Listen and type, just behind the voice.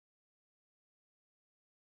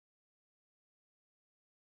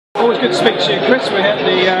Always good to speak to you, Chris. We're at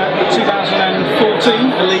the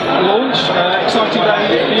 2014 Elite launch. Exciting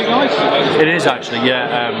day for you guys. It is actually,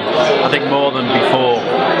 yeah. I think more than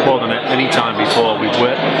any time before, we've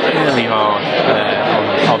worked really hard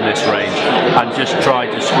on this range and just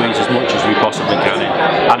tried to squeeze as much as we possibly can in.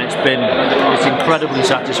 And it's incredibly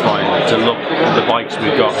satisfying to look at the bikes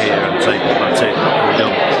we've got here and say, that's it, we're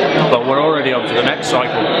done. But we're already on to the next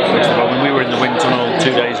cycle. When we were in the wind tunnel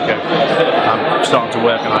 2 days ago, I'm starting to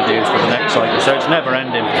work on ideas for the next cycle. So it's never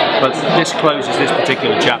ending. But this closes this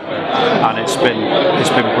particular chapter, and it's been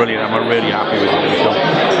brilliant, and we're really happy with what we've done.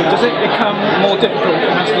 Does it become more difficult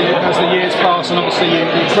as the years pass, and obviously you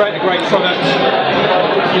create a great product?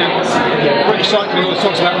 You know, British cycling always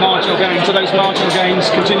talks about marginal gains. Do those marginal gains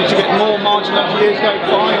continue to get more marginal as years go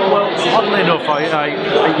by? Or? Well, oddly enough,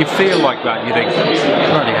 you feel like that. You think,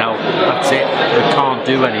 bloody hell, that's it. We can't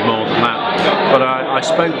do any more than that. But I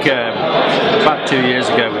spoke about 2 years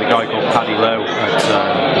ago with a guy called Paddy Lowe at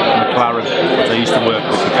McLaren. So I used to work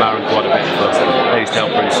with McLaren quite a bit for they used to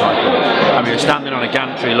help British cycling. And we were standing on a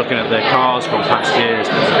gantry looking at their cars from past years,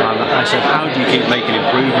 and I said, how do you keep making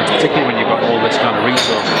improvements, particularly when you've got all this kind of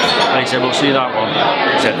resource? And he said, well, see that one?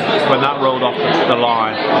 He said, when that rolled off the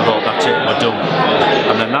line, I thought, that's it, we're done.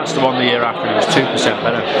 And then that's the one the year after, it was 2%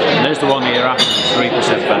 better. And there's the one the year after, it was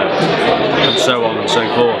 3% better. And so on and so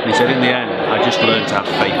forth. And he said, in the end, I just learned to have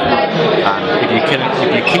faith. And if you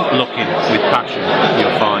keep looking with passion,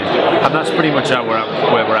 you'll find. And that's pretty much where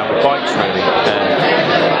we're at with bikes, really.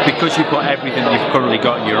 Because you put everything that you've currently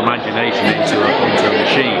got in your imagination into a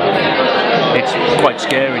machine, it's quite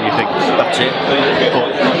scary and you think, that's it. But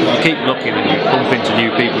you keep looking and you bump into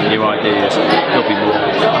new people and new ideas, there'll be more.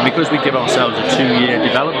 And because we give ourselves a 2-year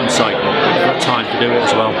development cycle, we've got time to do it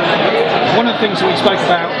as well. One of the things that we spoke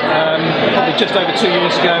about probably just over 2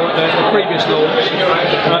 years ago at the previous launch,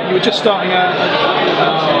 you were just starting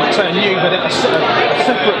I'd say a new but a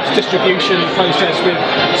separate distribution process with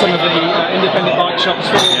some of the independent bike shops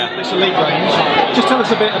for this Elite range. Just tell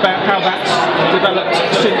us a bit about how that's developed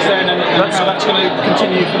since then and how that's going to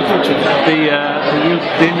continue for the future.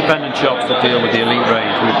 The independent shops that deal with the Elite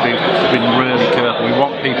range, we've been really careful. We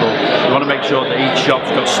want to make sure that each shop's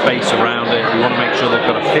got space around it. We want to make sure they've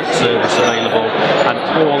got a fit service available and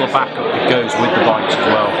all the backup that goes with the bikes as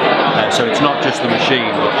well. So it's not just the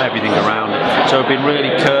machine, but everything around it. So we've been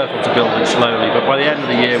really careful to build it slowly, but by the end of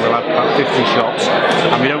the year we'll have about 50 shops,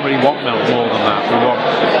 and we don't really want more than that. We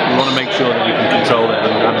want to make sure that we can control it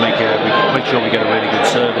and make sure we get a really good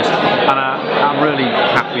service. And I'm really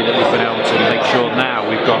happy that we've been able to make sure now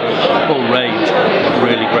we've got a full range of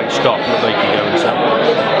really great stock that they can go and sell.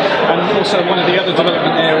 And also one of the other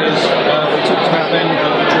development areas we talked about then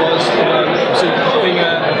was being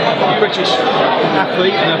a British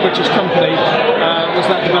athlete and a British company, was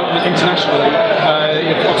that development internationally.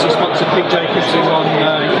 You've obviously sponsored Pete Jacobs, who won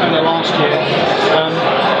Kona last year.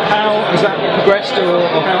 How has that progressed, or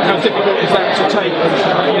how difficult is that to take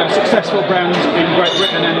a successful brand in Great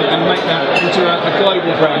Britain and make that into a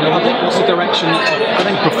global brand? I think what's the direction? I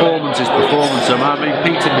think performance is performance. I mean,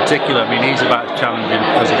 Pete in particular, he's about as challenging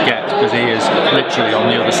as it gets because he is literally on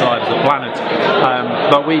the other side of the planet.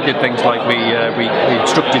 But we did things like we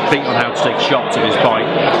instructed Pete on how to take shots of his bike,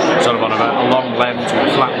 sort of on a long lens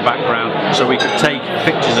with a flat background, so we could take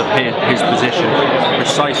pictures of his position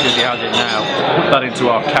precisely as he has it now, put that into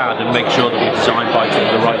our CAD and make sure that we design bikes that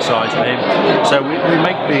are the right size for him. So we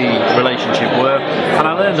make the relationship work, and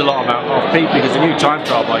I learned a lot about Pete because the new time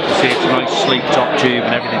trial bike, you see it's a nice sleek top tube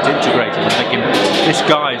and everything's integrated. I'm thinking, this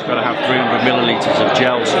guy's got to have 300 millilitres of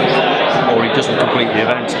gels or he doesn't complete the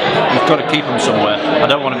event. We've got to keep him somewhere. I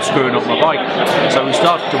don't want him screwing up my bike. So we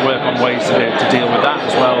started to work on ways to deal with that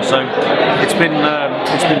as well. So it's been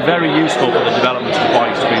very useful for the development of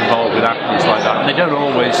bikes to be involved with athletes like that. And they don't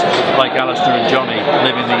always, like Alistair and Johnny,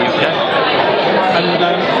 live in the UK. And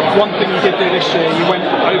one thing you did do this year, you went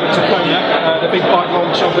over to Kona, the big bike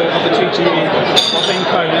launch of the TTE was in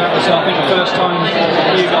Kona. That was, I think, the first time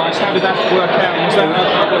for you guys. How did that work out? Was that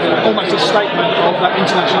almost a statement of that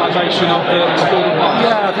internationalisation of the Boardman bike?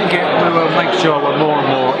 Yeah, I think we will make sure we're more and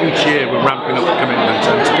more, each year we're ramping up the commitment.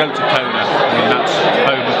 And to go to Kona, that's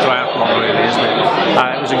home of triathlon really, isn't it?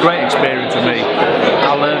 It was a great experience for me.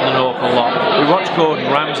 I learned an awful lot. We watched Gordon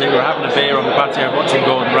Ramsay, we were having a beer on the patio watching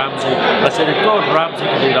Gordon Ramsay. I said, if Gordon Ramsay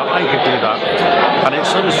can do that, I could do that. And it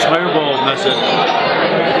sort of snowballed, and I said,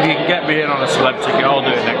 if you can get me in on a celeb ticket, I'll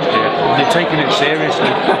do it next year. And they're taking it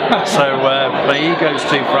seriously. So my ego's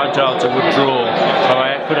too fragile to withdraw, so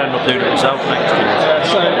I could end up doing it myself next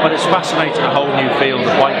year. But it's fascinating, a whole new field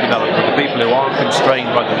of bike development, the people who aren't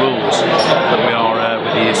constrained by the rules that we are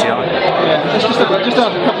with the UCI. Yeah, just ask a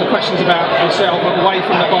couple of questions questions about yourself, away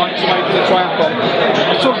from the bikes, away from the triathlon.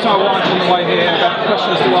 I was talking to my wife on the way here about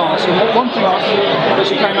questions to ask, and one thing that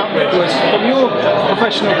she came up with was, from your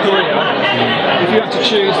professional career, if you had to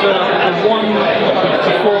choose the one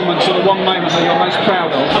performance or the one moment that you're most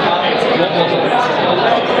proud of, what was it?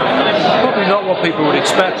 Probably not what people would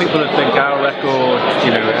expect. People would think our record,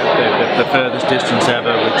 you know, the furthest distance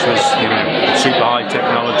ever, which was, you know, super high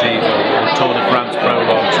technology, or Tour de France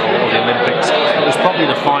prologues, or the Olympics. It was probably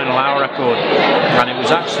the final hour record, and it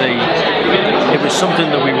was actually, it was something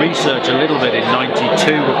that we researched a little bit in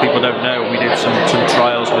 '92, but people don't know. We did some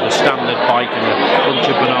trials with a standard bike and a bunch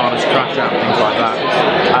of bananas crash out and things like that,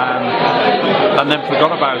 and then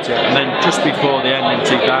forgot about it. And then just before the end in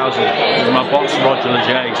 2000, my boss Roger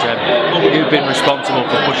Leger said, "You've been responsible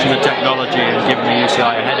for pushing the technology and giving the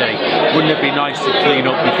UCI a headache. Wouldn't it be nice to clean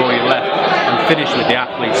up before you left and finish with the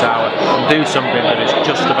Athlete's Hour and do something that is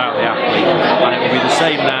just about the athlete?" And it will be the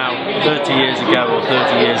same now, 30 years ago or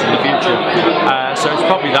 30 years in the future. So it's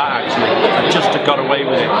probably that, actually. I just got away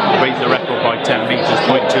with it, raised the record by 10 metres,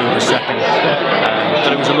 0.2 of a second.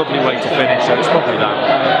 But it was a lovely way to finish, so it's probably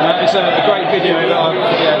that. It's a great video that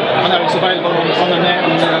I know it's available on the net,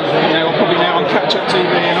 and you know, probably now on catch-up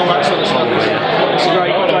TV and all that sort of stuff. It's a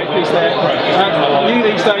great piece there. You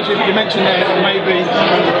these days, you mentioned there that maybe,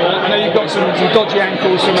 I know you've got some dodgy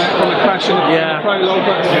ankles from a crash in the prologue,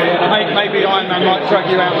 but maybe Ironman might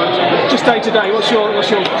drag you out. Just day to day, what's your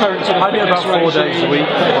current sort of I do about 4 days a week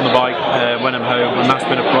on the bike when I'm home, and that's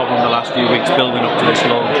been a problem the last few weeks building up to this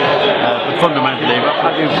long. But fundamentally,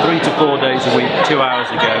 I do 3 to 4 days a week, 2 hours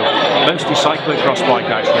a go, mostly cycling cross bike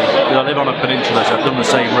actually, because I live on a peninsula, so I've done the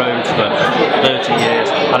same roads for 30 years,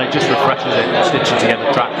 and it just refreshes it, stitching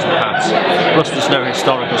together tracks and paths. Plus there's no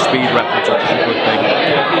historical speed reference, which is a good thing.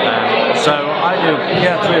 So I do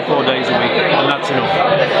 3 or 4 days a week, and that's enough.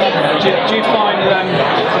 Do you find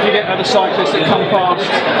if you get other cyclists that come past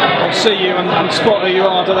or see you and spot who you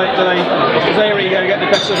are, does their ego get the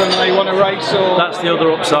better of them and they want to race? Or that's the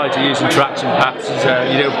other upside to using tracks and paths, is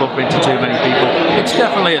you don't bump into too many people. It's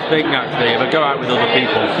definitely a thing actually. If I go out with other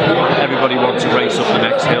people, everybody wants to race up the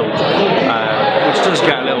next hill, which does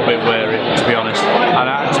get a little bit weary, to be honest. And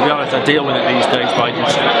to be honest, I deal with it these days by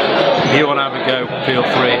just, if you want to have a go, feel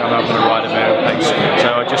free, and I'm going to ride at my own pace.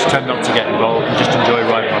 So I just tend not to get involved and just enjoy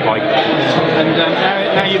riding my bike. And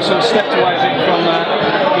now you've sort of stepped away a bit from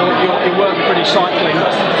your work with British cycling.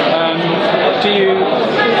 Do you,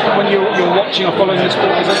 when you're watching or following the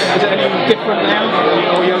sport, is it any different now?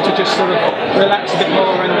 Or you're able to just sort of relax a bit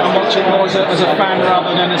more and watch it more as a fan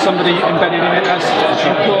rather than as somebody embedded in it as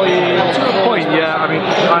an employee? That's a good point, yeah. I mean,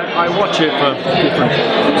 I watch it for different,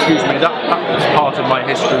 that's part of my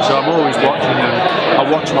history, so I'm always watching them. I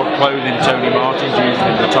watch what clothing Tony Martin's using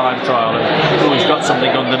in the time trial, and he's always got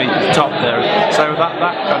something underneath the top there. So that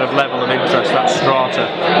kind of level of interest, that strata,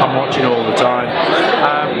 I'm watching all the time.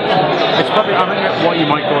 It's probably, I'm in what you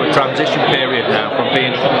might call a transition period now, from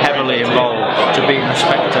being heavily involved to being a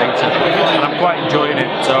spectator, and I'm quite enjoying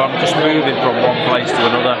it, so I'm just moving from one place to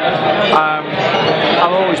another.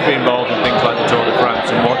 I'll always be involved in things like the Tour de France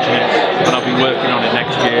and watching it, and I'll be working on it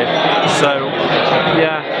next year, so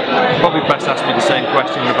yeah, probably best ask me the same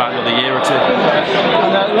question in about another year or two.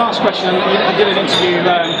 And last question, I did an interview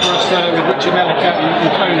for us with Richard Mellicat in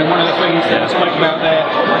Conan. One of the things that I spoke about there,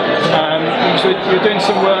 so you're doing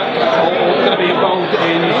some work, or going to be involved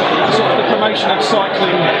in sort of the promotion of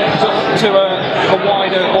cycling to a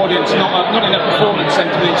wider audience, not in a performance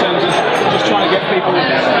centre, in terms of just trying to get people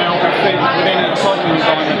out and fit within a cycling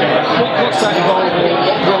environment. What's that involved, or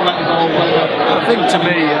what will that involve? I think to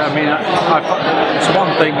me, I mean, it's one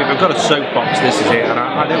thing, if I've got a soapbox, this is it, and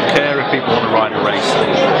I don't care if people want to ride a race.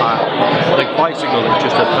 I think bicycle is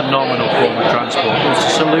just a phenomenal form of transport. It's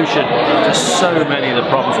a solution to so many of the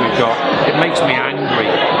problems we've got. It makes me angry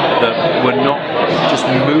that we're not just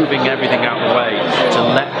moving everything out of the way to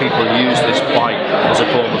let people use this bike as a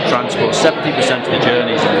form of transport. 70% of the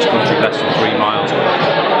journeys in this country less than 3 miles.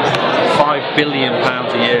 £5 billion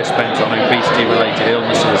a year spent on obesity-related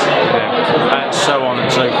illnesses, and so on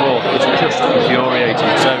and so forth. It's just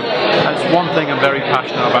infuriating. So that's one thing I'm very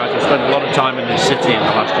passionate about. I've spent a lot of time in this city in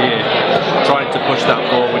the last year trying to push that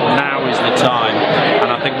forward. Now is the time,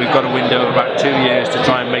 and I think we've got a window of about 2 years to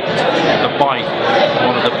try and make the bike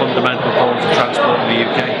one of the fundamental forms of transport in the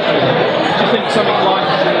UK. Do you think something like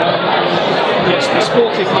yes, the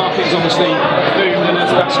sportive market is obviously boomed, and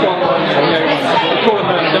that's got, we call them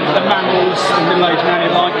the mammals, the middle-aged man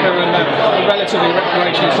in Leica, and the relatively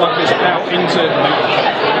recreational cyclists out into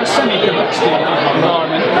a semi-competitive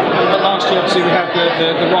environment. But last year, obviously, we had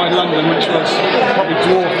the Ride London, which was probably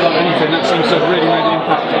dwarfed like anything. That seems to have really made an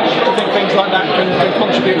impact. Do you think things like that can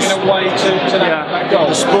contribute in a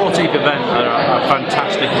sportive event are a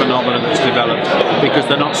fantastic phenomenon that's developed because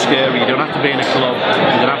they're not scary. You don't have to be in a club,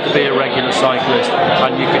 you don't have to be a regular cyclist,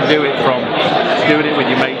 and you can do it from doing it with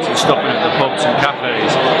your mates and stopping at the pubs and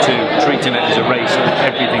cafes to treating it as a race and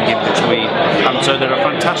everything in between. And so they're a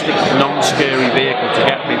fantastic non-scary vehicle to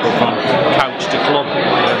get people from couch to club. You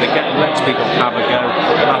know, lets people have a go,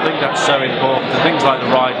 and I think that's so important. And things like the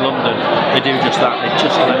Ride London, they do just that, they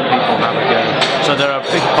just let people have a go. So they're a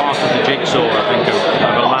big part of the jigsaw, I think, of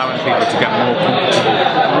allowing people to get more comfortable,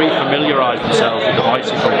 refamiliarise themselves with the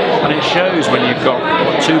bicycle. And it shows when you've got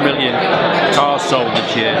 2 million cars sold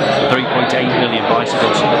this year, 3.8 million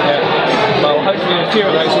bicycles. Well, hopefully a few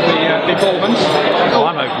of those will be Boardmans. Oh,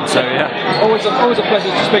 I'm hoping so, yeah. Always a pleasure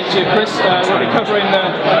to speak to you, Chris. We'll be covering the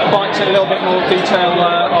bikes in a little bit more detail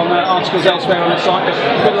on articles elsewhere on the site. But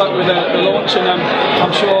good luck with the launch, and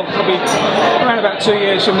I'm sure probably around about 2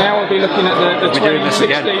 years from now we'll be looking at the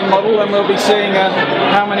 2016 model, and we'll be seeing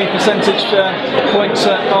how many percentage points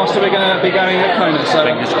faster we're going to be going at Kona. So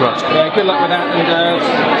fingers crossed. Yeah, good luck with that,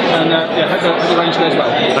 and yeah, hope the range goes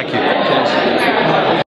well. Thank you. Cheers.